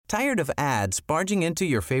Tired of ads barging into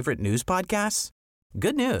your favorite news podcasts?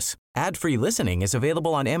 Good news. Ad-free listening is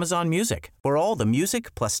available on Amazon Music for all the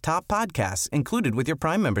music plus top podcasts included with your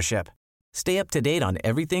Prime membership. Stay up to date on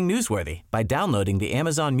everything newsworthy by downloading the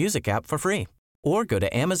Amazon Music app for free or go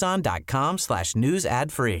to amazon.com/news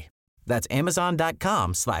ad free. That's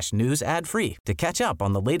amazon.com/news ad free to catch up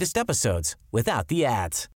on the latest episodes without the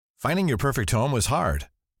ads. Finding your perfect home was hard,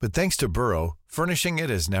 but thanks to Burrow, furnishing it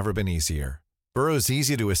has never been easier. Burrow's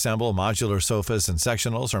easy-to-assemble modular sofas and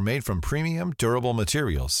sectionals are made from premium, durable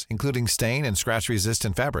materials, including stain and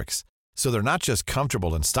scratch-resistant fabrics. So they're not just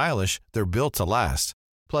comfortable and stylish, they're built to last.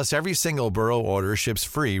 Plus, every single Burrow order ships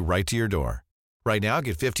free right to your door. Right now,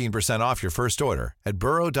 get 15% off your first order at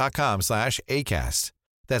burrow.com/ACAST.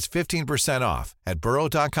 That's 15% off at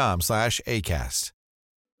burrow.com/ACAST.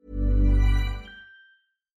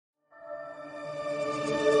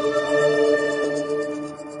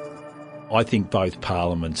 I think both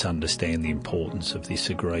parliaments understand the importance of this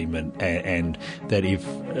agreement and that if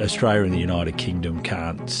Australia and the United Kingdom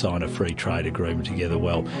can't sign a free trade agreement together,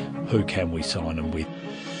 well, who can we sign them with?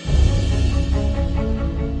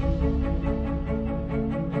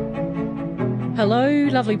 Hello,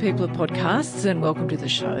 lovely people of podcasts, and welcome to the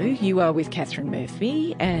show. You are with Catherine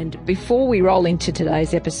Murphy, and before we roll into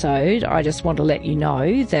today's episode, I just want to let you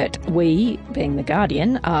know that we, being The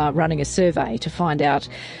Guardian, are running a survey to find out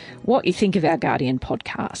what you think of our Guardian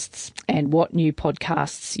podcasts and what new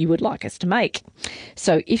podcasts you would like us to make.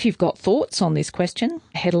 So if you've got thoughts on this question,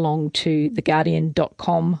 head along to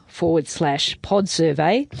theguardian.com/pod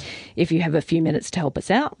survey. If you have a few minutes to help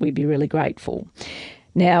us out, we'd be really grateful.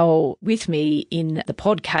 Now, with me in the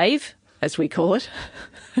pod cave, as we call it,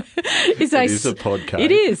 is a pod cave.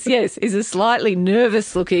 It is, yes, is a slightly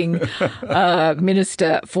nervous-looking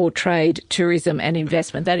Minister for Trade, Tourism and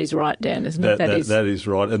Investment. That is right, Dan, isn't it? That is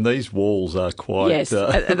right. And these walls are quite... Yes,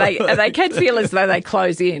 they can feel as though they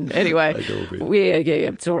close in. Anyway,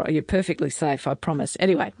 yeah, it's all right. You're perfectly safe, I promise.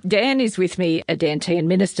 Anyway, Dan is with me, Dan Tehan,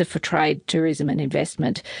 Minister for Trade, Tourism and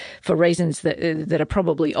Investment, for reasons that are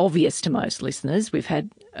probably obvious to most listeners. We've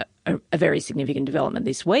had a very significant development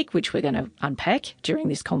this week, which we're going to unpack during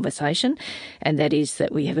this conversation, and that is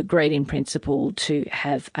that we have agreed in principle to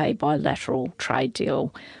have a bilateral trade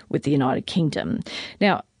deal with the United Kingdom.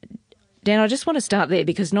 Now, Dan, I just want to start there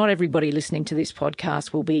because not everybody listening to this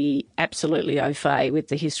podcast will be absolutely au fait with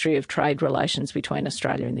the history of trade relations between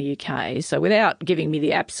Australia and the UK. So without giving me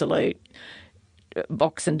the absolute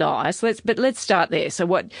box and dice, let's start there. So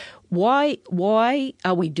why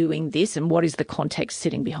are we doing this, and what is the context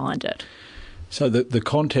sitting behind it? So the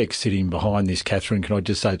context sitting behind this, Catherine, can I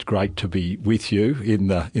just say it's great to be with you in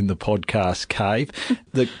the podcast cave.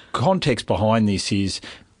 The context behind this is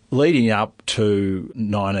leading up to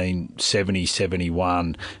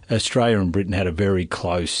 1970-71, Australia and Britain had a very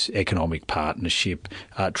close economic partnership,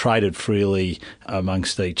 traded freely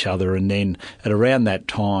amongst each other, and then at around that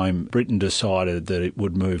time, Britain decided that it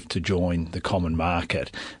would move to join the common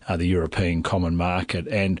market, the European common market,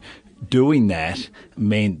 and doing that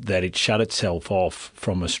meant that it shut itself off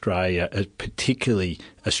from Australia, particularly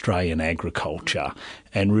Australian agriculture.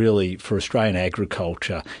 And really, for Australian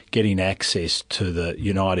agriculture, getting access to the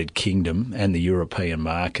United Kingdom and the European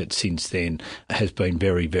market since then has been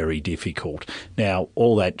very, very difficult. Now,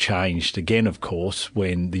 all that changed again, of course,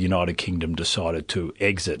 when the United Kingdom decided to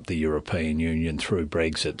exit the European Union through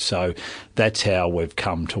Brexit. So that's how we've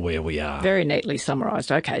come to where we are. Very neatly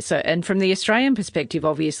summarised. Okay, so and from the Australian perspective,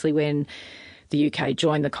 obviously, when the UK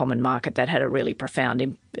joined the common market, that had a really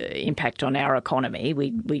profound impact on our economy.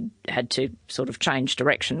 We had to sort of change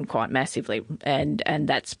direction quite massively, and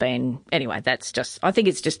that's been anyway. That's just, I think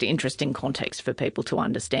it's just an interesting context for people to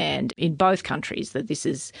understand in both countries that this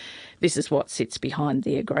is what sits behind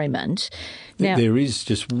the agreement. Now, there is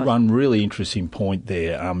just one really interesting point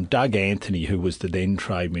there. Doug Anthony, who was the then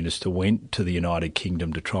Trade Minister, went to the United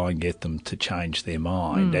Kingdom to try and get them to change their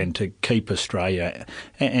mind and to keep Australia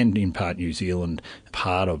and in part New Zealand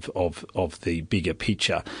part of the bigger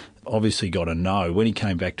picture. Obviously got a no. When he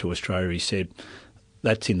came back to Australia, he said,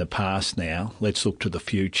 that's in the past now, let's look to the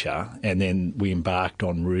future. And then we embarked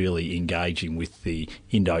on really engaging with the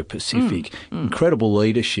Indo-Pacific. Incredible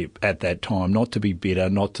leadership at that time, not to be bitter,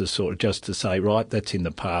 not to sort of just to say, right, that's in the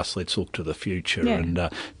past, let's look to the future. Yeah. And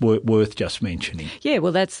worth just mentioning. Yeah,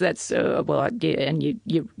 well, that's and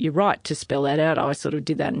you're right to spell that out. I sort of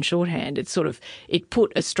did that in shorthand. It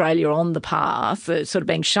put Australia on the path, sort of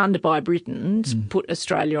being shunned by Britain, put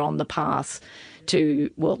Australia on the path to,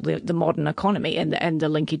 well, the modern economy and the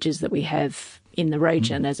linkages that we have in the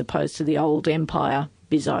region as opposed to the old empire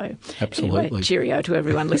bizzo. Absolutely. Anyway, cheerio to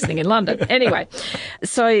everyone listening in London. Anyway,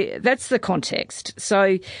 so that's the context.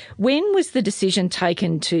 So when was the decision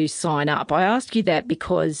taken to sign up? I ask you that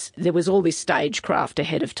because there was all this stagecraft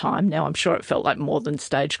ahead of time. Now, I'm sure it felt like more than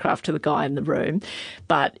stagecraft to the guy in the room,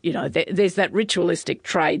 but, you know, there's that ritualistic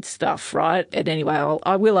trade stuff, right? And anyway,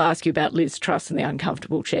 I will ask you about Liz Truss and the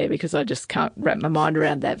uncomfortable chair because I just can't wrap my mind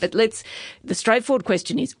around that. But the straightforward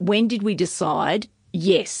question is, when did we decide,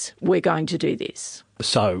 yes, we're going to do this?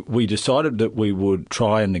 So we decided that we would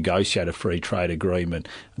try and negotiate a free trade agreement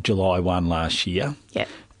July 1 last year. Yeah.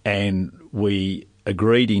 And we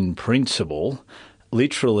agreed in principle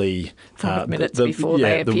literally 5 minutes before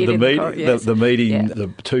they appeared in the court. Yes. The meeting, Yeah. the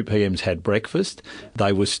two PMs had breakfast.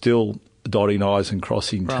 They were still dotting I's and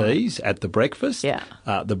crossing T's at the breakfast. Yeah.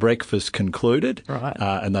 The breakfast concluded, Right.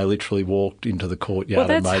 And they literally walked into the courtyard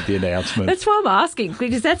and made the announcement. That's why I'm asking,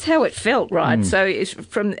 because that's how it felt, right? So it's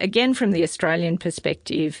from the Australian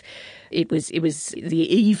perspective, it was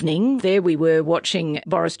the evening. There we were watching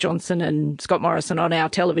Boris Johnson and Scott Morrison on our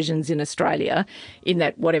televisions in Australia in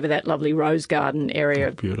that, whatever that lovely rose garden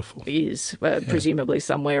area Beautiful. is, presumably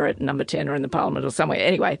somewhere at number 10 or in the Parliament or somewhere.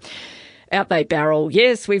 Anyway, out they barrel.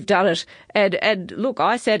 Yes, we've done it. And look,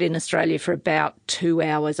 I sat in Australia for about 2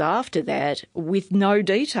 hours after that with no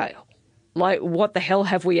detail. Like, what the hell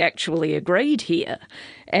have we actually agreed here?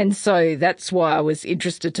 And so that's why I was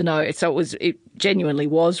interested to know. So it genuinely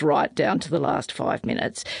was right down to the last 5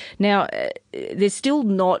 minutes. Now, there's still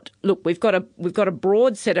not. Look, we've got a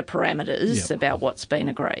broad set of parameters about what's been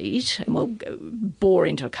agreed, and we'll bore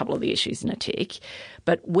into a couple of the issues in a tick.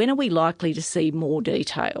 But when are we likely to see more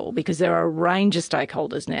detail? Because there are a range of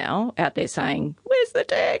stakeholders now out there saying, "Where's the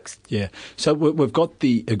text?" Yeah. So we've got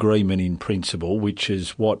the agreement in principle, which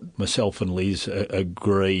is what myself and Liz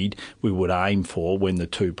agreed we would aim for when the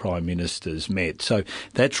two Prime Ministers met. So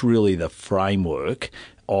that's really the framework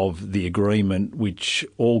of the agreement, which,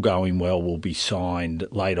 all going well, will be signed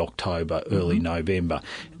late October, early November.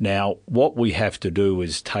 Now, what we have to do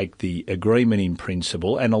is take the agreement in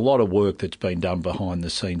principle, and a lot of work that's been done behind the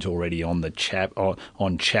scenes already on the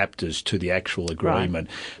on chapters to the actual agreement.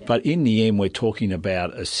 Right. But in the end, we're talking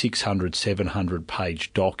about a 600,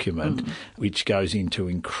 700-page document which goes into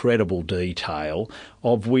incredible detail,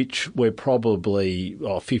 of which we're probably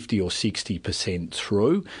 50 or 60%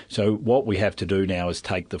 through. So what we have to do now is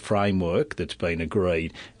take the framework that's been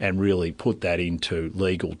agreed and really put that into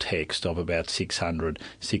legal text of about 600,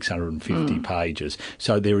 650 pages.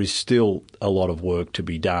 So there is still a lot of work to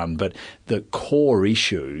be done, but the core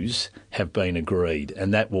issues have been agreed,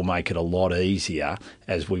 and that will make it a lot easier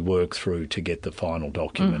as we work through to get the final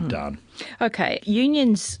document done. Okay,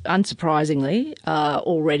 unions, unsurprisingly, are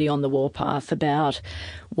already on the warpath about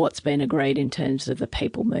what's been agreed in terms of the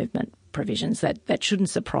people movement provisions. That shouldn't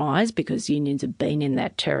surprise, because unions have been in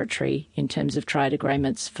that territory in terms of trade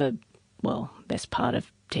agreements for, well, best part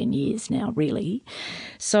of 10 years now, really.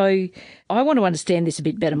 So I want to understand this a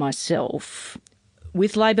bit better myself.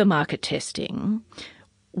 With labour market testing,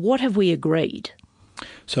 what have we agreed?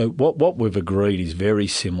 So what we've agreed is very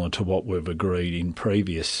similar to what we've agreed in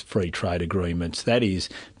previous free trade agreements. That is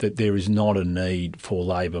that there is not a need for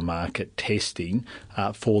labour market testing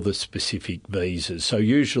for the specific visas. So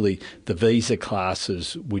usually the visa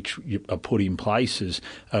classes which are put in places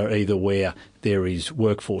are either where there is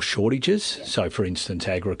workforce shortages, so for instance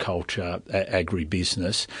agriculture,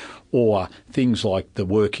 agribusiness, or things like the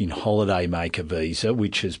working holiday maker visa,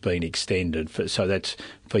 which has been extended. So that's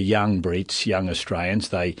for young Brits, young Australians.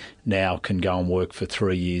 They now can go and work for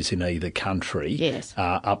 3 years in either country, yes,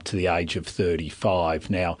 up to the age of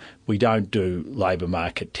 35. Now, we don't do labour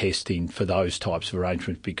market testing for those types of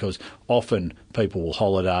arrangements because often people will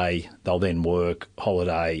holiday, they'll then work,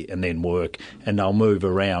 holiday and then work, and they'll move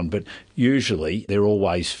around. But usually they're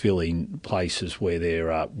always filling places where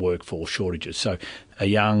there are workforce shortages. So a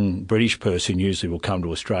young British person usually will come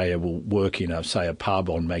to Australia, will work in, a pub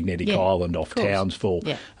on Magnetic Island off Townsville.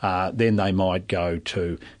 Yeah. Then they might go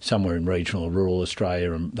to somewhere in regional or rural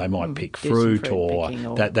Australia and they might pick fruit or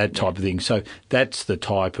that type of thing. So that's the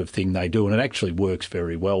type of thing they do, and it actually works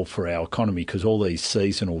very well for our economy because all these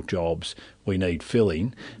seasonal jobs we need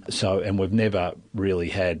filling. So, and we've never really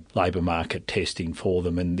had labour market testing for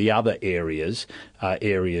them. And the other areas are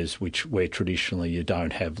areas where traditionally you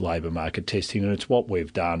don't have labour market testing, and it's what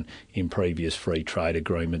we've done in previous free trade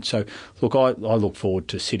agreements. So, look, I look forward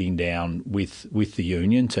to sitting down with the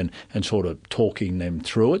unions and sort of talking them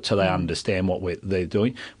through it so they understand what they're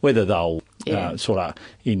doing. Whether they'll sort of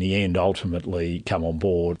in the end ultimately come on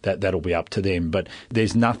board, that'll be up to them. But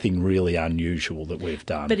there's nothing really unusual that we've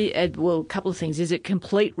done. But, a couple of things. Is it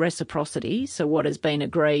complete reciprocity? So what has been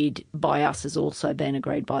agreed by us has also been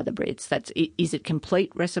agreed by the Brits. Is it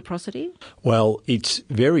complete reciprocity? Well, it's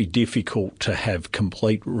very difficult to have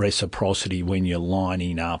complete reciprocity when you're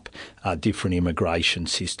lining up different immigration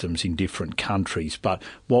systems in different countries. But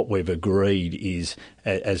what we've agreed is,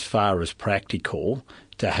 as far as practical,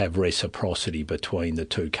 to have reciprocity between the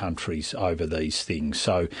two countries over these things.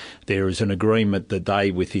 So there is an agreement that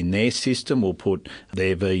they, within their system, will put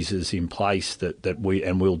their visas in place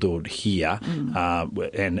and we'll do it here,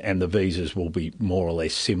 and the visas will be more or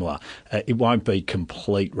less similar. It won't be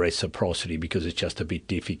complete reciprocity because it's just a bit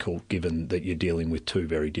difficult given that you're dealing with two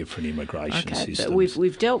very different immigration systems. But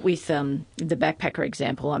we've dealt with the backpacker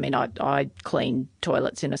example. I mean, I cleaned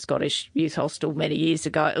toilets in a Scottish youth hostel many years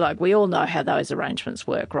ago. Like, we all know how those arrangements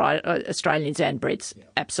work, right? Australians and Brits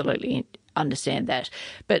absolutely understand that.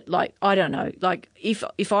 But, like, I don't know. Like,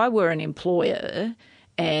 if I were an employer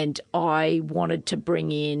and I wanted to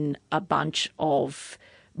bring in a bunch of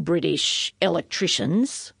British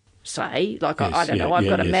electricians, say, like, yes, I don't know, I've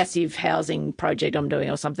got a massive housing project I'm doing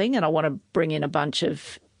or something, and I want to bring in a bunch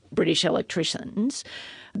of British electricians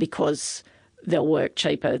because they'll work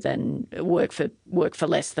cheaper than work for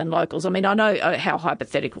less than locals. I mean, I know how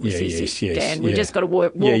hypothetical this is, Dan. We've just got to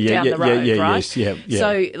walk down the road, right?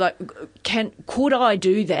 So, like, could I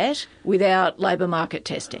do that without labour market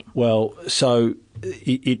testing? Well, so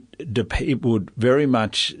it would very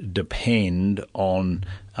much depend on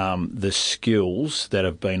the skills that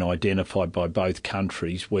have been identified by both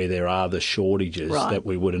countries where there are the shortages that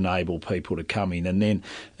we would enable people to come in. And then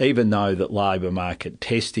even though that labour market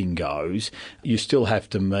testing goes, you still have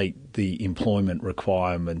to meet the employment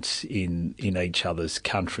requirements in each other's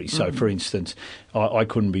country. So, for instance, I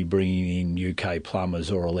couldn't be bringing in UK plumbers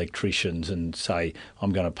or electricians and say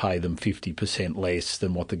I'm going to pay them 50% less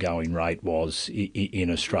than what the going rate was in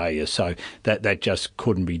Australia. So that just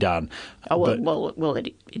couldn't be done.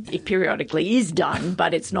 It periodically is done,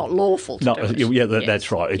 but it's not lawful to do it. Yeah,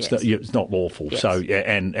 that's right. It's not lawful. Yes. So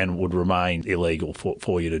and would remain illegal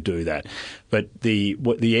for you to do that. But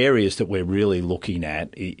the areas that we're really looking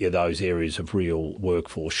at are those areas of real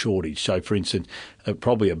workforce shortage. So, for instance,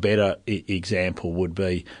 probably a better example would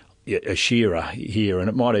be a shearer here, and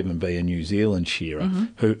it might even be a New Zealand shearer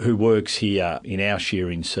who works here in our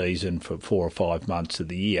shearing season for 4 or 5 months of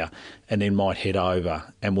the year, and then might head over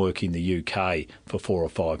and work in the UK for 4 or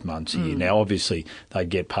 5 months a year. Now, obviously, they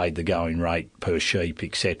get paid the going rate per sheep,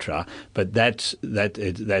 etc. But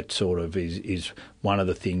that sort of is one of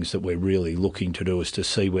the things that we're really looking to do, is to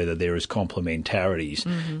see whether there is complementarities,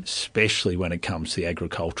 especially when it comes to the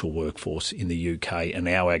agricultural workforce in the UK and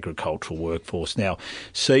our agricultural workforce. Now,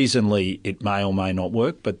 seasonally, it may or may not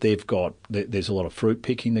work, but there's a lot of fruit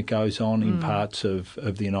picking that goes on in parts of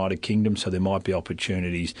the United Kingdom, so there might be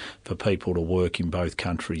opportunities for people to work in both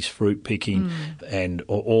countries fruit picking, and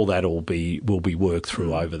all that will be worked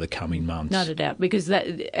through over the coming months. Not a doubt, because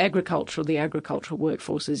the agricultural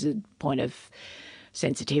workforce is a point of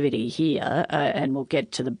sensitivity here, and we'll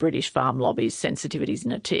get to the British farm lobby's sensitivities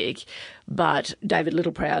in a tick. But David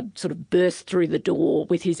Littleproud sort of burst through the door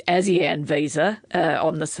with his ASEAN visa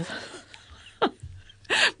on the.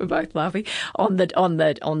 We're both laughing on the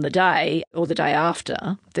day or the day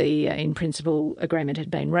after the in principle agreement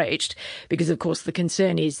had been reached, because of course the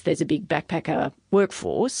concern is there's a big backpacker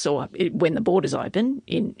workforce, or when the borders open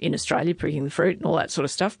in Australia, picking the fruit and all that sort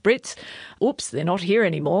of stuff. Brits, oops, they're not here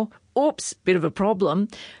anymore. Oops, bit of a problem.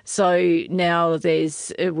 So now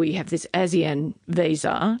we have this ASEAN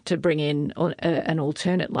visa to bring in an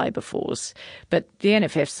alternate labour force, but the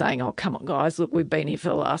NFF's saying, "Oh, come on, guys, look, we've been here for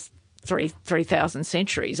the last 3,000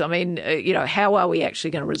 centuries." I mean, how are we actually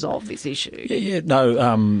going to resolve this issue?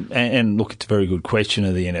 And look, it's a very good question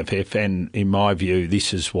of the NFF, and in my view,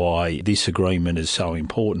 this is why this agreement is so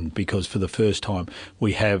important, because for the first time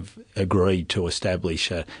we have agreed to establish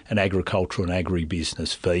an agricultural and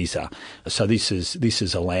agribusiness visa. So this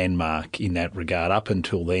is a landmark in that regard. Up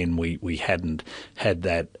until then, we hadn't had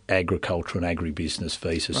that agricultural and agribusiness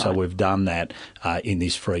visa. Right. So we've done that in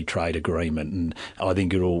this free trade agreement, and I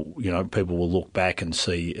think people will look back and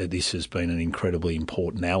see this has been an incredibly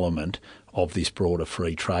important element of this broader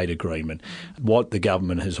free trade agreement. What the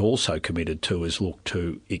government has also committed to is look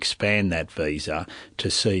to expand that visa to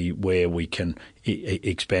see where we can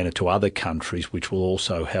expand it to other countries, which will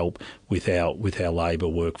also help with our labour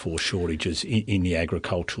workforce shortages in the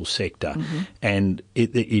agricultural sector. And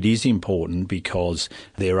it is important because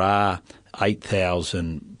there are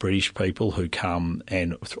 8,000 British people who come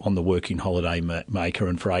and on the working holiday maker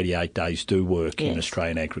and for 88 days do work in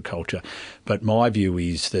Australian agriculture. But my view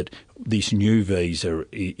is that this new visa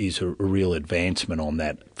is a real advancement on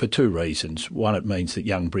that for two reasons. One, it means that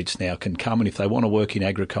young Brits now can come, and if they want to work in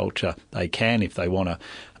agriculture, they can. If they want to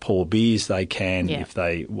pour beers, they can. Yeah. If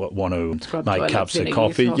they want to scrub make cups of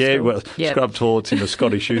coffee, scrub toilets in a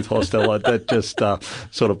Scottish youth hostel, that just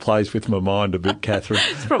sort of plays with my mind a bit, Catherine.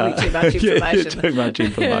 It's probably too much information. Too much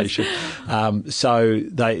information. Yes. So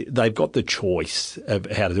they've got the choice of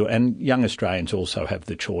how to do it, and young Australians also have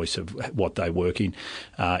the choice of what they work in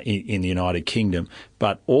the United Kingdom.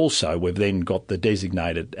 But also we've then got the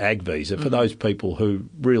designated ag visa for those people who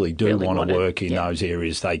really want to work in those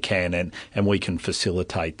areas. They can, and we can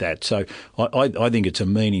facilitate that. So I think it's a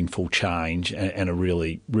meaningful change and a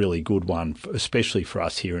really, really good one, especially for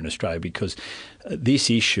us here in Australia, because this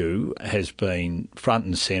issue has been front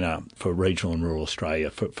and centre for regional and rural Australia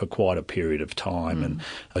for quite a period of time. And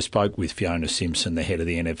I spoke with Fiona Simpson, the head of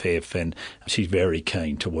the NFF, and she's very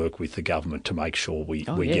keen to work with the government to make sure we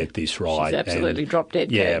get this right. She's absolutely dropped dead.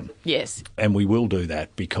 Yeah. Yes. And we will do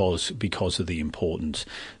that because of the importance.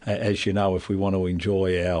 As you know, if we want to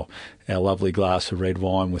enjoy our lovely glass of red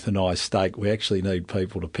wine with a nice steak, we actually need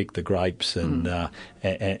people to pick the grapes and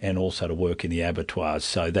also to work in the abattoirs.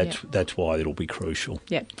 So that's why it'll be crucial.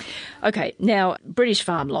 Yeah. Okay. Now, British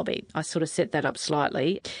Farm Lobby, I sort of set that up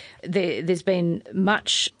slightly. There's been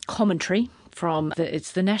much commentary from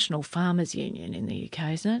it's the National Farmers Union in the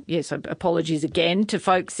UK, isn't it? Yes, apologies again to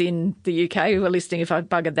folks in the UK who are listening if I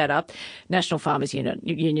buggered that up. National Farmers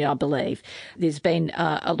Union, I believe. There's been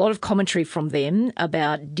a lot of commentary from them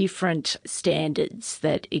about different standards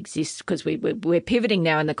that exist, because we're pivoting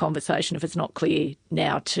now in the conversation, if it's not clear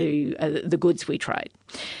now, to the goods we trade.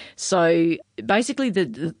 So basically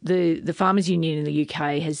the Farmers Union in the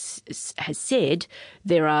UK has said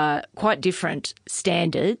there are quite different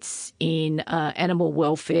standards in animal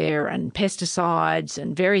welfare and pesticides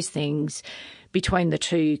and various things between the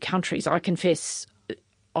two countries. I confess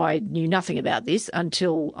I knew nothing about this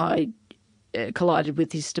until I collided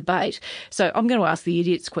with this debate. So I'm going to ask the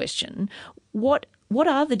idiot's question. What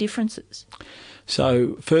are the differences?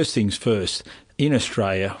 So first things first, in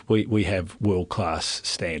Australia we have world-class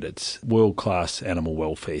standards, world-class animal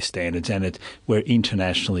welfare standards, and we're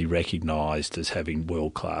internationally recognised as having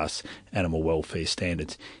world-class animal welfare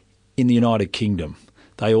standards. In the United Kingdom,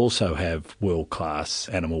 they also have world-class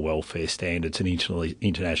animal welfare standards and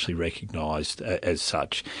internationally recognised as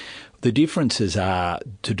such. The differences are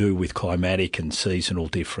to do with climatic and seasonal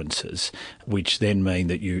differences, which then mean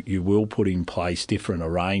that you will put in place different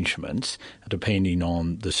arrangements depending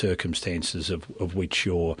on the circumstances of which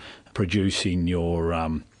you're producing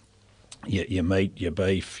your meat, your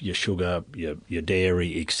beef, your sugar, your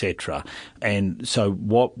dairy, etc. And so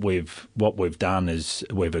what we've done is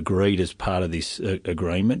we've agreed as part of this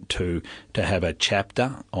agreement to have a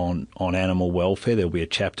chapter on animal welfare. There'll be a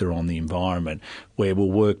chapter on the environment where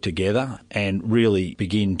we'll work together and really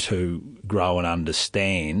begin to grow and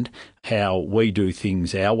understand how we do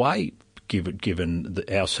things our way, given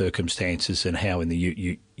our circumstances, and how in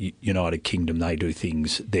the United Kingdom they do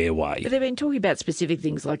things their way. But they've been talking about specific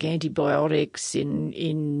things like antibiotics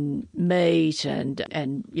in meat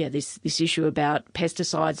and this issue about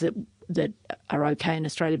pesticides that are okay in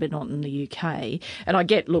Australia but not in the UK. And I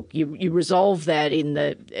get, look, you resolve that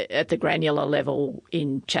at the granular level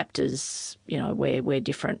in chapters, where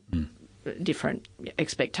different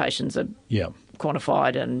expectations are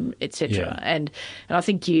quantified and etc. Yeah. And I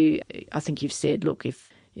think you've said, look, if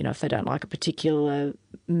they don't like a particular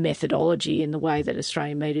methodology in the way that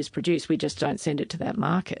Australian meat is produced, we just don't send it to that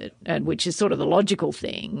market, and which is sort of the logical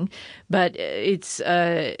thing. But it's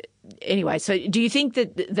anyway. So, do you think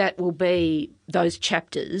that will be those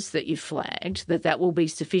chapters that you've flagged, that will be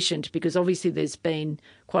sufficient? Because obviously there's been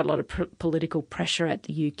quite a lot of political pressure at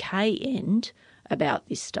the UK end about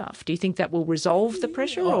this stuff. Do you think that will resolve the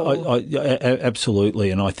pressure? Absolutely,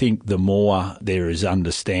 and I think the more there is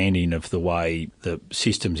understanding of the way the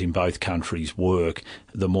systems in both countries work,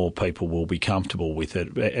 the more people will be comfortable with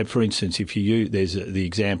it. For instance, there's the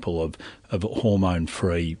example of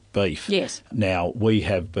hormone-free beef. Yes. Now, we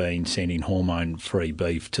have been sending hormone-free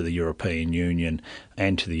beef to the European Union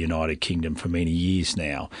and to the United Kingdom for many years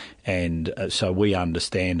now. And so we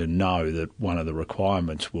understand and know that one of the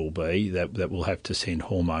requirements will be that we'll have to send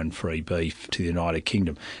hormone-free beef to the United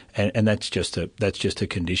Kingdom. And that's just a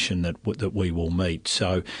condition that we will meet.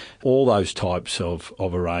 So all those types of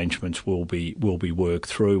arrangements will be worked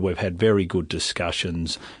through. We've had very good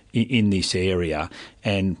discussions in this area,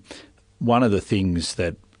 and one of the things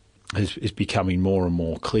that is becoming more and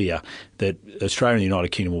more clear that Australia and the United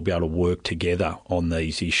Kingdom will be able to work together on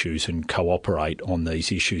these issues and cooperate on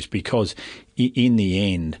these issues, because in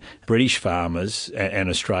the end, British farmers and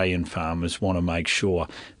Australian farmers want to make sure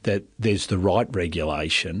that there's the right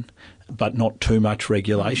regulation, but not too much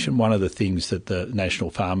regulation. One of the things that the National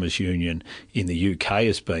Farmers Union in the UK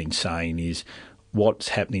has been saying is what's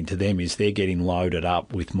happening to them is they're getting loaded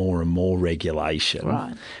up with more and more regulation,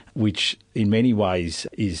 right, which in many ways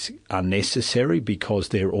is unnecessary because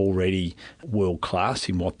they're already world-class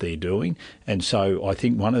in what they're doing. And so I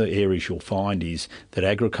think one of the areas you'll find is that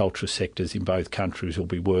agricultural sectors in both countries will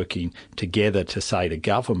be working together to say to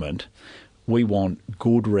government, we want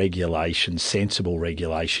good regulation, sensible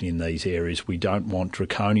regulation in these areas. We don't want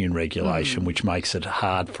draconian regulation, which makes it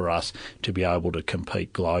hard for us to be able to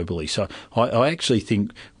compete globally. So I actually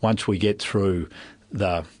think once we get through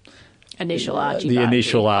the initial argy-bargy. The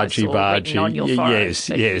initial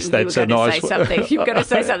argy-bargy. Yes, that's a nice one. You've got to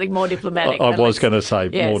say something more diplomatic. I was going to say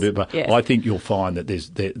more diplomatic. Yes. I think you'll find that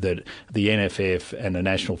that the NFF and the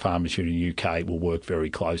National Farmers Union UK will work very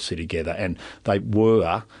closely together, and they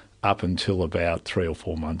were up until about 3 or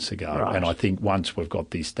 4 months ago. Right. And I think once we've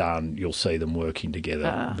got this done, you'll see them working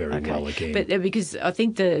together very well again. But because I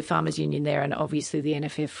think the Farmers Union there, and obviously the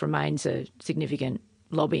NFF remains a significant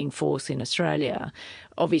lobbying force in Australia,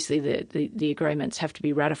 obviously the agreements have to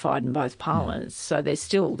be ratified in both parliaments. So there's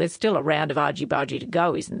still a round of argy-bargy to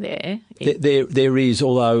go, isn't there? There is,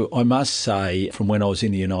 although I must say from when I was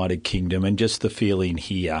in the United Kingdom and just the feeling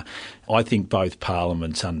here, I think both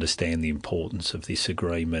parliaments understand the importance of this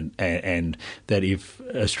agreement, and that if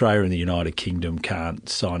Australia and the United Kingdom can't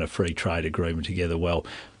sign a free trade agreement together, well,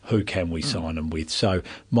 who can we sign them with? So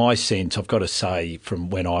my sense, I've got to say, from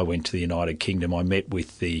when I went to the United Kingdom, I met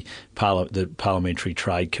with the Parliamentary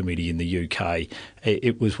Trade Committee in the UK.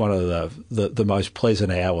 It was one of the most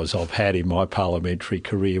pleasant hours I've had in my parliamentary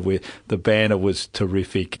career, where the banner was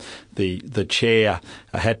terrific. The chair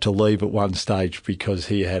had to leave at one stage because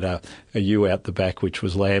he had a ewe out the back which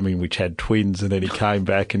was lambing, which had twins, and then he came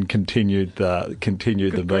back and continued the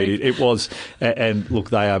meeting. It was, and look,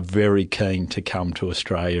 they are very keen to come to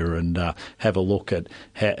Australia and have a look at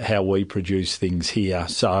how we produce things here.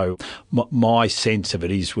 So my sense of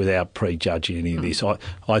it is, without prejudging any of this,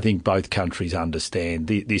 I think both countries understand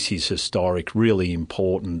this is historic, really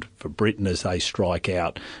important for Britain as they strike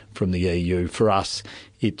out from the EU. For us,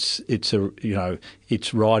 it's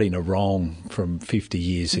righting a wrong from 50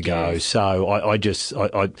 years ago. Yes. So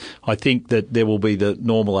I think that there will be the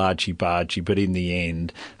normal argy-bargy, but in the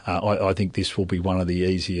end, I think this will be one of the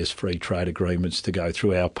easiest free trade agreements to go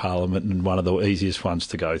through our parliament, and one of the easiest ones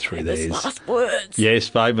to go through theirs. Famous last words. Yes,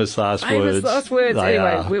 famous last words. Famous last words. They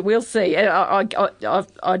anyway, we'll see.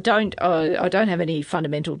 I don't have any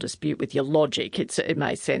fundamental dispute with your logic. It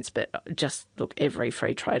makes sense, but just look, every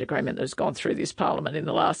free trade agreement that's gone through this parliament in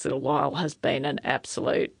the last little while has been an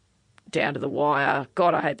absolute down to the wire.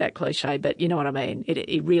 God, I hate that cliche, but you know what I mean.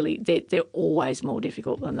 It really, they're always more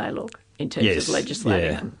difficult than they look in terms of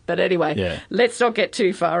legislating them. But anyway, let's not get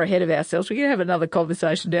too far ahead of ourselves. We're going to have another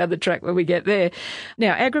conversation down the track when we get there.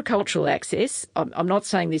 Now, agricultural access, I'm not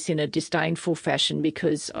saying this in a disdainful fashion,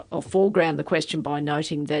 because I'll foreground the question by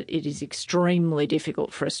noting that it is extremely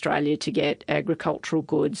difficult for Australia to get agricultural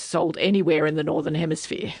goods sold anywhere in the Northern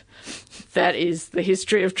Hemisphere. That is the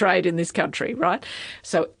history of trade in this country, right?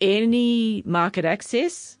 So any market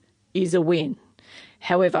access is a win.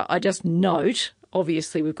 However, I just note,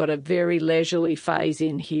 obviously, we've got a very leisurely phase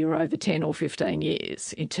in here over 10 or 15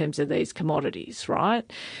 years in terms of these commodities,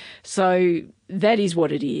 right? So that is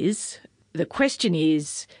what it is. The question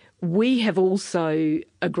is, we have also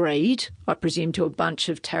agreed, I presume, to a bunch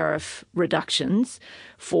of tariff reductions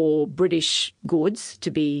for British goods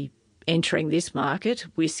to be entering this market,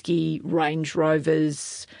 whiskey, Range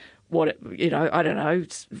Rovers, I don't know,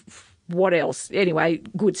 what else? Anyway,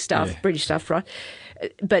 good stuff, British stuff, right?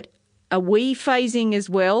 But are we phasing as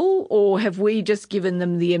well, or have we just given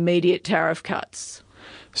them the immediate tariff cuts?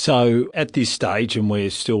 So at this stage, and we're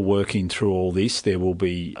still working through all this, there will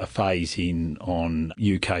be a phase in on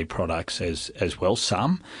UK products as well,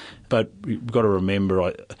 some. But we've got to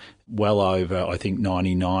remember, well over, I think,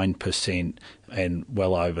 99% and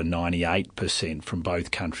well over 98% from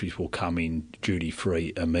both countries will come in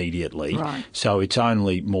duty-free immediately. Right. So it's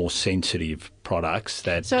only more sensitive products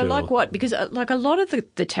that... So like what? Because like a lot of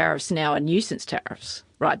the tariffs now are nuisance tariffs.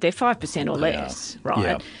 Right, they're 5% or less, right?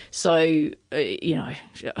 Yeah. So,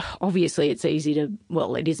 obviously it's easy to,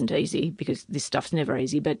 well, it isn't easy because this stuff's never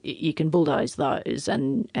easy, but you can bulldoze those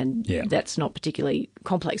and that's not particularly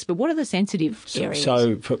complex. But what are the sensitive areas?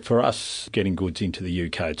 So for us getting goods into the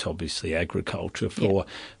UK, it's obviously agriculture.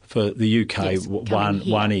 for the UK, Yes,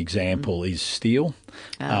 one example is steel,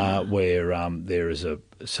 where there is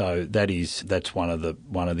that's one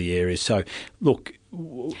of the areas. So look.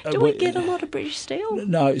 Do we get a lot of British steel?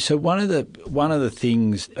 No. So one of the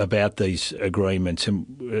things about these agreements, and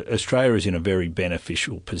Australia is in a very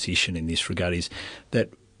beneficial position in this regard, is that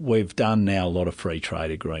we've done now a lot of free trade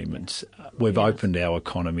agreements. We've opened our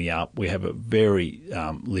economy up. We have a very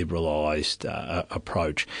liberalised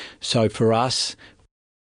approach. So for us,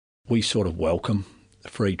 we sort of welcome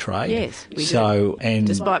free trade. Yes, we do. And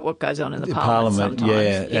despite what goes on in the Parliament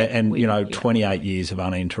sometimes. And 28 years of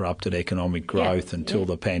uninterrupted economic growth until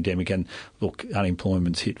the pandemic. And look,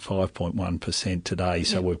 unemployment's hit 5.1% today,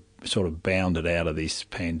 so we've sort of bounded out of this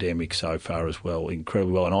pandemic so far as well,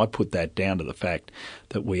 incredibly well. And I put that down to the fact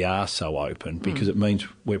that we are so open because it means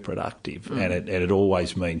we're productive, and it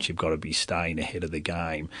always means you've got to be staying ahead of the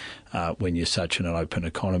game when you're such an open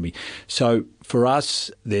economy. So for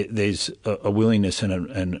us, there's a willingness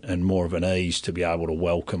and more of an ease to be able to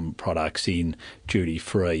welcome products in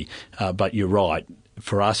duty-free. But you're right.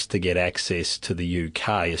 For us to get access to the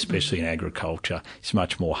UK, especially in agriculture, is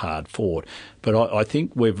much more hard fought. But I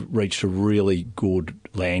think we've reached a really good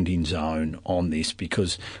landing zone on this,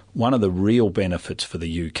 because one of the real benefits for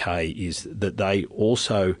the UK is that they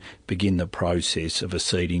also begin the process of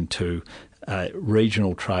acceding to a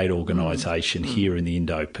regional trade organisation here in the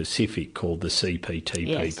Indo-Pacific called the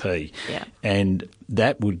CPTPP. Yes. And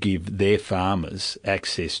that would give their farmers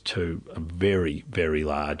access to a very, very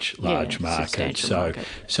large market.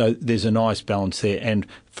 So there's a nice balance there. And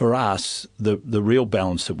for us, the real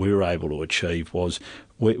balance that we were able to achieve was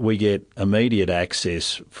we get immediate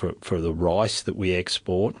access for the rice that we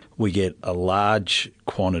export. We get a large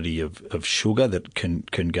quantity of sugar that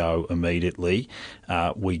can go immediately.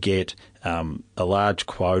 We get a large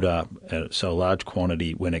quota, so a large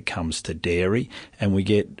quantity when it comes to dairy, and we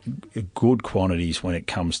get good quantities when it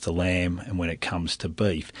comes to lamb and when it comes to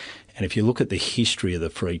beef. And if you look at the history of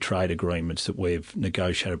the free trade agreements that we've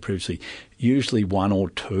negotiated previously, usually one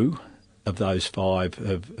or two of those five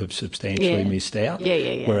have substantially missed out.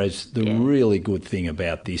 Whereas the really good thing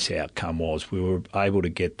about this outcome was we were able to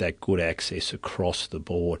get that good access across the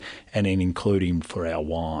board, and then including for our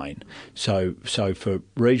wine. So for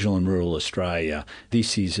regional and rural Australia,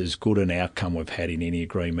 this is as good an outcome we've had in any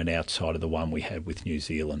agreement outside of the one we had with New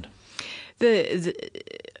Zealand.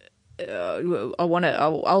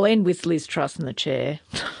 I'll end with Liz Truss in the chair.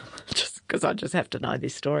 Because I just have to know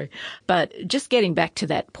this story. But just getting back to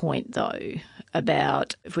that point, though,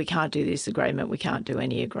 about if we can't do this agreement, we can't do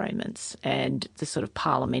any agreements, and the sort of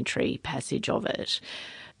parliamentary passage of it.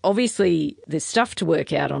 Obviously, there's stuff to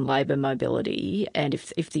work out on labour mobility, and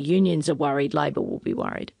if the unions are worried, Labor will be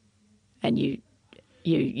worried. And you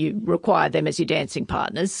require them as your dancing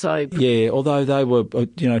partners. So although they were,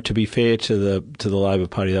 to be fair to the Labor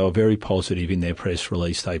Party, they were very positive in their press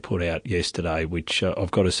release they put out yesterday, which I've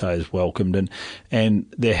got to say is welcomed.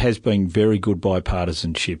 And there has been very good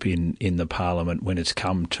bipartisanship in the Parliament when it's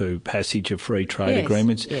come to passage of free trade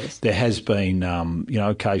agreements. Yes. There has been,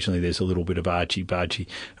 occasionally there's a little bit of argy-bargy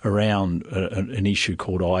around an issue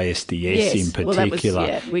called ISDS in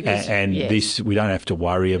particular. This we don't have to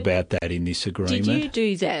worry about that in this agreement. Did you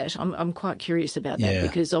do that? I'm quite curious about that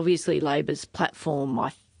because obviously Labor's platform,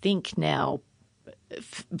 I think now,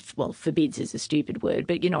 forbids is a stupid word,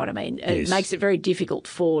 but you know what I mean. It makes it very difficult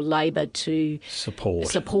for Labor to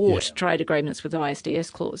support trade agreements with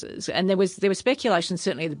ISDS clauses. And there was speculation,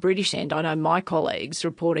 certainly at the British end. I know my colleagues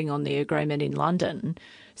reporting on the agreement in London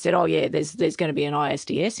said, there's going to be an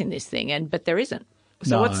ISDS in this thing, but there isn't.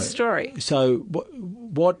 So what's the story? So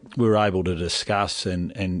what we were able to discuss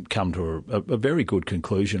and come to a very good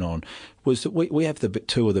conclusion on was that we have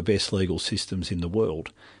two of the best legal systems in the world.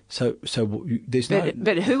 So there's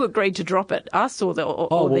But who agreed to drop it? Us or them?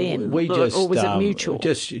 Or was it mutual?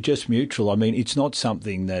 Just mutual. I mean, it's not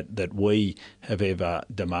something that we have ever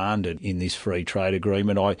demanded in this free trade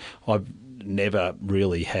agreement. I've never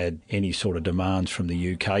really had any sort of demands from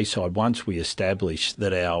the UK side. Once we established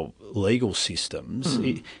that our legal systems,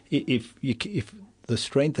 if the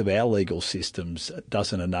strength of our legal systems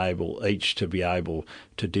doesn't enable each to be able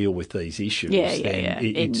to deal with these issues.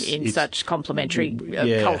 In such complementary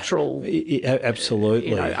cultural,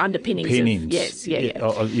 absolutely, underpinnings.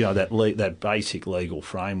 That basic legal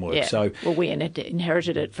framework. Yeah. So, we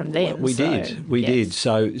inherited it from them. We did.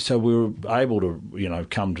 So we were able to,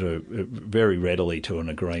 come to very readily to an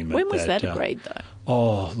agreement. When was that agreed, though?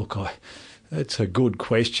 Oh, look, that's a good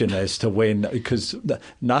question as to when, because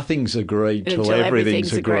nothing's agreed till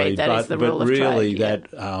everything's agreed. That is the rule of really, trade,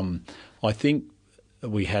 I think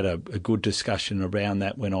we had a good discussion around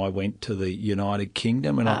that when I went to the United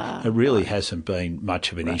Kingdom, and it really hasn't been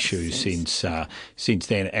much of an issue since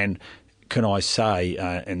then. And can I say,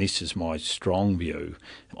 and this is my strong view,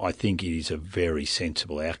 I think it is a very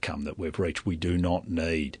sensible outcome that we've reached. We do not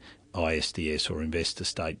need ISDS or investor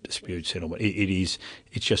state dispute settlement. It's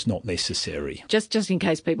just not necessary. Just in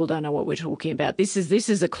case people don't know what we're talking about, this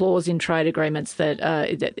is a clause in trade agreements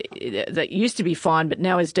that used to be fine but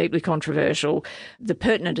now is deeply controversial. The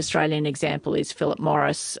pertinent Australian example is Philip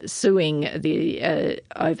Morris suing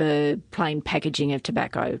over plain packaging of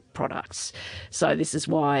tobacco products. So this is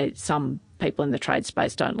why some people in the trade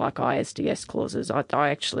space don't like ISDS clauses. I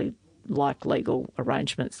actually like legal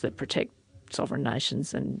arrangements that protect sovereign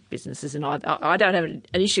nations and businesses, and I don't have an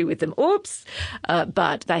issue with them.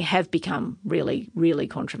 But they have become really, really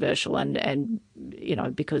controversial, and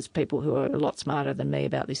because people who are a lot smarter than me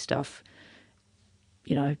about this stuff,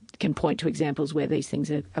 can point to examples where these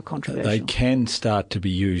things are controversial. They can start to be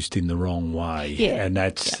used in the wrong way, and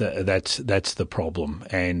that's the problem.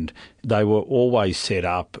 And they were always set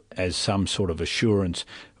up as some sort of assurance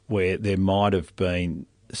where there might have been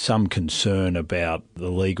some concern about the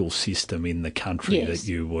legal system in the country that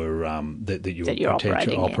you were operating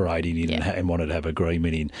in and wanted to have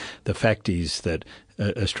agreement in. The fact is that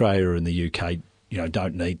Australia and the UK,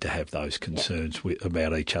 don't need to have those concerns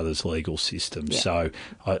about each other's legal systems. So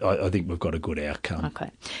I think we've got a good outcome. Okay.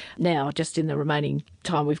 Now, just in the remaining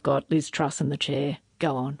time we've got, Liz Truss in the chair.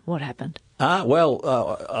 Go on. What happened? Were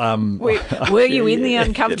you in the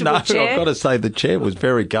uncomfortable chair? No, I've got to say the chair was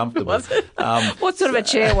very comfortable. Was it? What sort of a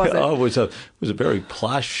chair was it? It was a very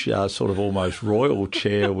plush, sort of almost royal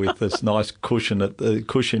chair with this nice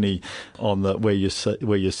cushiony on the where you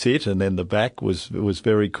sit, and then the back was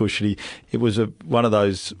very cushiony. It was one of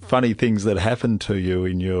those funny things that happened to you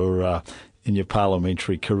in your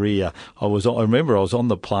parliamentary career. I remember I was on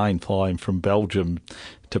the plane flying from Belgium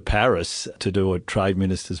to Paris to do a trade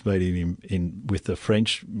ministers meeting with the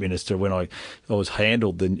French minister when I was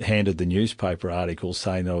handed the newspaper article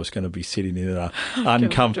saying that I was going to be sitting in an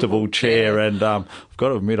uncomfortable chair, and I've got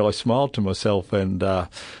to admit I smiled to myself, and I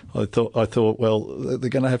thought, well, they're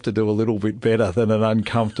going to have to do a little bit better than an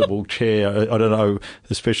uncomfortable chair. I don't know,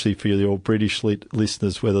 especially for your British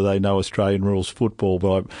listeners, whether they know Australian rules football,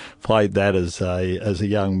 but I played that as a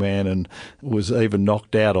young man and was even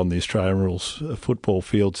knocked out on the Australian rules football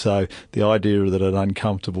field. So the idea that an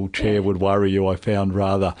uncomfortable chair would worry you, I found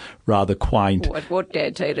rather quaint. What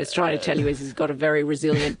Dan Teeter's trying to tell you is he's got a very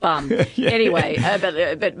resilient bum. Anyway,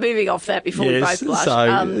 but moving off that before we both blush.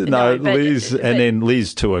 So Liz, and then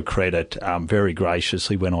Liz, to her credit, very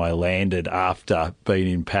graciously when I landed after being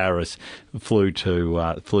in Paris, flew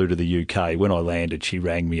to the UK. When I landed, she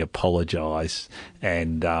rang me, apologised,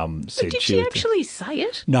 and said, "Did she actually say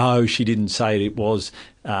it?" No, she didn't say it. It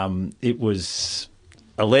was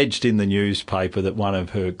alleged in the newspaper that one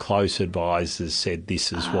of her close advisors said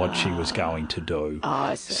this is what she was going to do. Oh,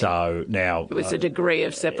 I see. So now it was a degree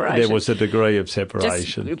of separation. There was a degree of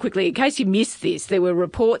separation. Just quickly, in case you missed this, there were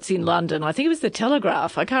reports in London. I think it was the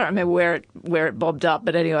Telegraph. I can't remember where it bobbed up,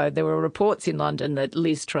 but anyway, there were reports in London that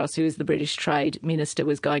Liz Truss, who is the British Trade Minister,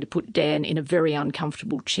 was going to put Dan in a very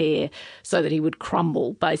uncomfortable chair so that he would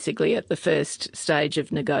crumble, basically, at the first stage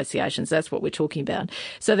of negotiations. That's what we're talking about.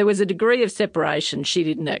 So there was a degree of separation.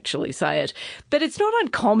 She didn't actually say it. But it's not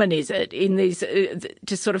uncommon, is it, in these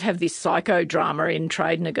to sort of have this psychodrama in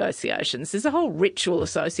trade negotiations? There's a whole ritual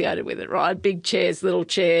associated with it, right? Big chairs, little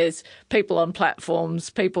chairs, people on platforms,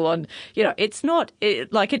 people on, it's not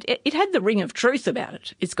it had the ring of truth about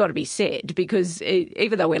it. It's got to be said, because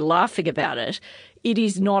even though we're laughing about it, it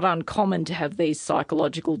is not uncommon to have these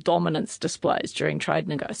psychological dominance displays during trade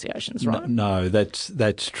negotiations, right? No,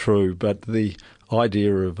 that's true. But the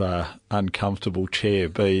idea of uncomfortable chair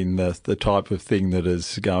being the type of thing that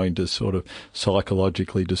is going to sort of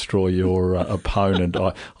psychologically destroy your opponent,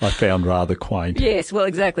 I found rather quaint. Yes, well,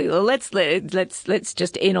 exactly. Well, let's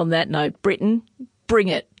just end on that note. Britain, bring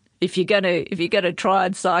it. If you're gonna try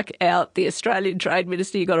and psych out the Australian Trade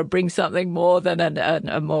Minister, you've got to bring something more than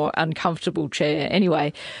a more uncomfortable chair.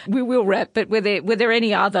 Anyway, we will wrap. But were there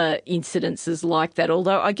any other incidences like that?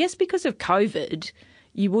 Although I guess because of COVID,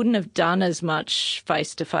 you wouldn't have done as much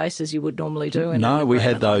face-to-face as you would normally do. No, we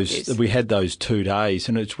had those 2 days,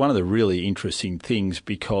 and it's one of the really interesting things,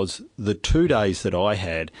 because the 2 days that I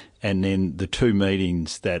had and then the two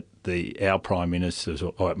meetings that our Prime Ministers,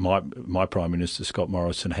 or my Prime Minister Scott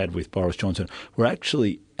Morrison had with Boris Johnson, were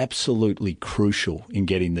actually absolutely crucial in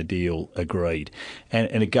getting the deal agreed.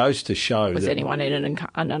 And it goes to show Was that... anyone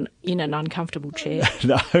in an uncomfortable chair?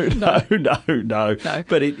 No.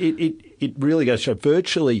 But it really goes to show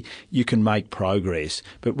virtually you can make progress,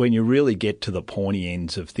 but when you really get to the pointy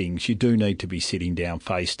ends of things, you do need to be sitting down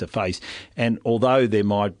face to face. And although there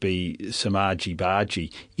might be some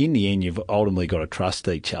argy-bargy, in the end you've ultimately got to trust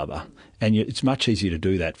each other. And it's much easier to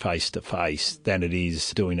do that face-to-face than it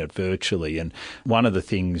is doing it virtually. And one of the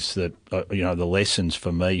things that, the lessons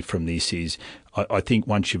for me from this is I think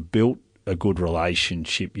once you've built a good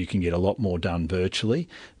relationship, you can get a lot more done virtually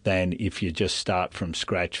than if you just start from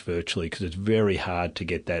scratch virtually, because it's very hard to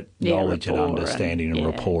get that knowledge and understanding and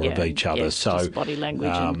rapport of each other. So just body language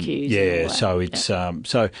and cues.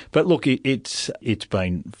 But look, it's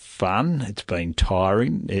been fun. It's been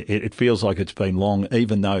tiring. It feels like it's been long,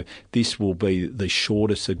 even though this will be the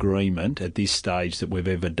shortest agreement at this stage that we've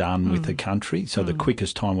ever done with the country. So the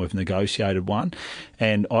quickest time we've negotiated one.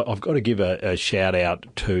 And I've got to give a shout out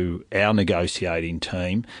to our negotiating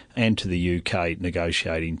team and to the UK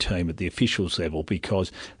negotiating team at the officials level, because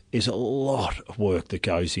there's a lot of work that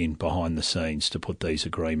goes in behind the scenes to put these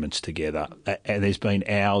agreements together. And there's been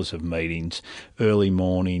hours of meetings, early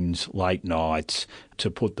mornings, late nights, to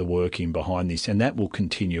put the work in behind this. And that will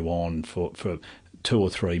continue on for 2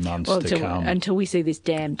 or 3 months to come. Until we see this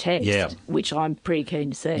damn text, which I'm pretty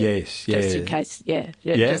keen to see. Yes, Just in case,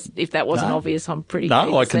 just if that wasn't obvious, I'm pretty keen to see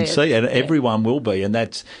it. No, I can see it, and everyone will be, and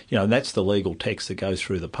that's the legal text that goes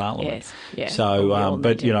through the Parliament. Yes, So,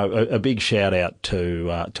 a big shout out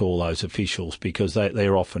to all those officials, because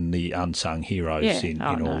they're often the unsung heroes in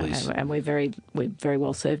all this. And we're very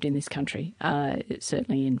well served in this country,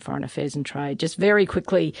 certainly in foreign affairs and trade. Just very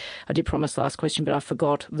quickly, I did promise last question, but I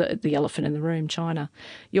forgot the elephant in the room, China.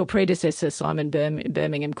 Your predecessor, Simon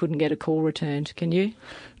Birmingham, couldn't get a call returned. Can you?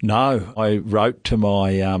 No. I wrote to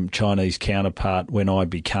my Chinese counterpart when I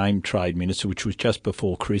became Trade Minister, which was just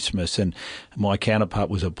before Christmas, and my counterpart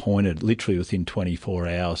was appointed literally within 24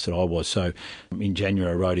 hours that I was. So in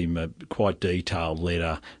January I wrote him a quite detailed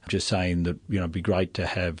letter just saying that it'd be great to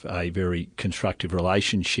have a very constructive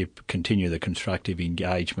relationship, continue the constructive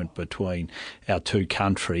engagement between our two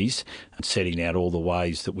countries, and setting out all the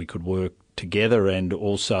ways that we could work together, and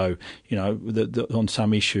also, on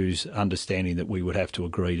some issues, understanding that we would have to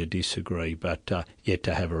agree to disagree, but yet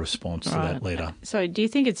to have a response to that letter. So do you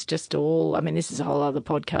think it's just this is a whole other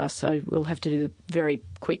podcast, so we'll have to do the very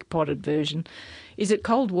quick potted version. Is it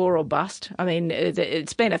Cold War or bust? I mean,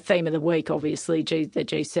 it's been a theme of the week, obviously, the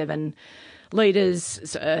G7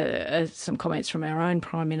 leaders, some comments from our own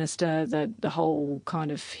Prime Minister, the whole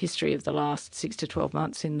kind of history of the last 6 to 12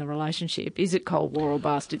 months in the relationship. Is it Cold War or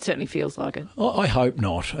bust? It certainly feels like it. I hope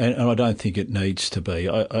not, and I don't think it needs to be.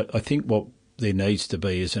 I think what there needs to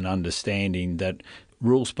be is an understanding that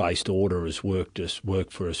rules-based order has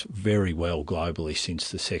worked for us very well globally since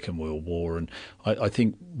the Second World War, and I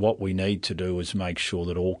think what we need to do is make sure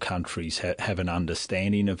that all countries have an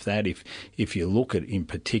understanding of that. If you look at, in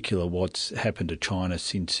particular, what's happened to China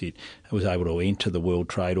since it was able to enter the World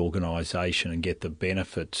Trade Organisation and get the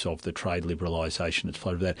benefits of the trade liberalisation that's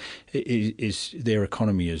flowed of that, is their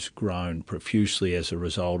economy has grown profusely as a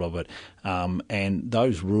result of it. And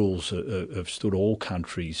those rules have stood all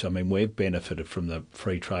countries. I mean, we've benefited from the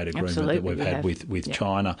free trade agreement that we've had with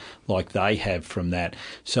China, like they have from that.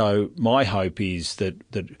 So my hope is that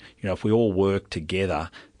if we all work together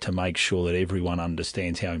to make sure that everyone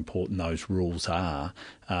understands how important those rules are,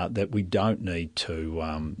 that we don't need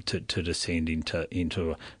to descend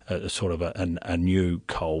into a sort of a new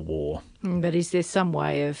Cold War. But is there some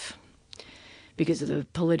way of, because of the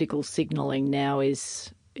political signalling now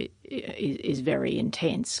is very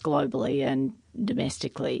intense globally and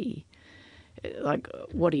domestically, like,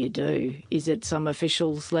 what do you do? Is it some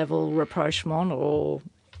officials level rapprochement or?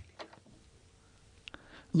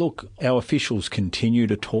 Look, our officials continue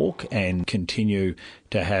to talk and continue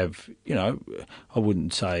to have, I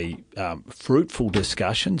wouldn't say fruitful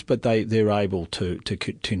discussions, but they're able to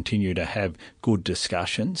continue to have good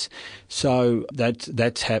discussions. So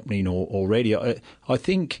that's happening already. I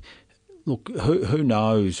think, look, who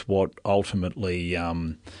knows what ultimately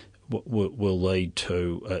will lead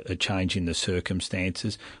to a change in the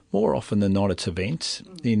circumstances. More often than not, it's events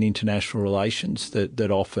in international relations that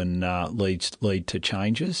often lead to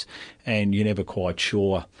changes, and you're never quite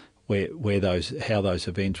sure how those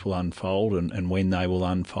events will unfold and when they will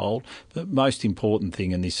unfold. The most important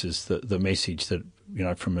thing, and this is the message that,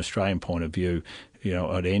 from an Australian point of view,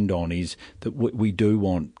 I'd end on is that we do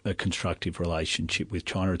want a constructive relationship with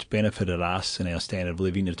China. It's benefited us and our standard of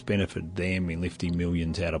living. It's benefited them in lifting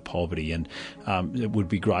millions out of poverty, and it would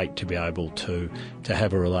be great to be able to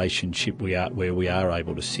have a relationship where we are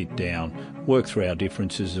able to sit down, work through our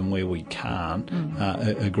differences, and where we can't,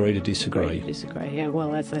 agree to disagree. Yeah,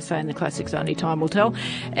 well, as they say in the classics, only time will tell.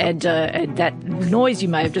 And that noise you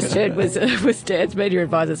may have just heard was Dan's media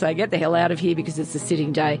advisor saying, get the hell out of here because it's a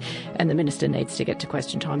sitting day and the Minister needs to get to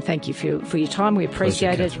question time. Thank you for your time. We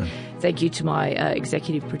appreciate it. Catherine. Thank you to my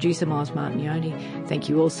executive producer, Miles Martignoni. Thank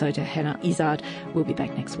you also to Hannah Izzard. We'll be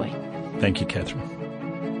back next week. Thank you, Catherine.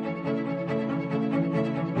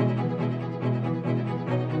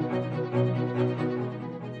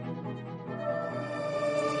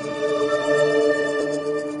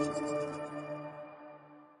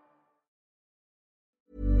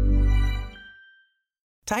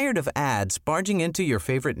 Tired of ads barging into your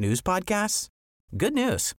favorite news podcasts? Good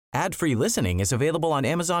news. Ad-free listening is available on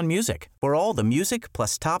Amazon Music for all the music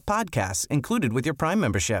plus top podcasts included with your Prime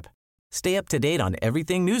membership. Stay up to date on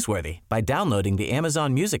everything newsworthy by downloading the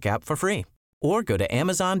Amazon Music app for free or go to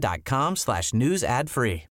amazon.com/news ad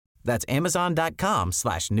free. That's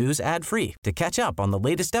amazon.com/news ad free to catch up on the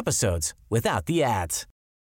latest episodes without the ads.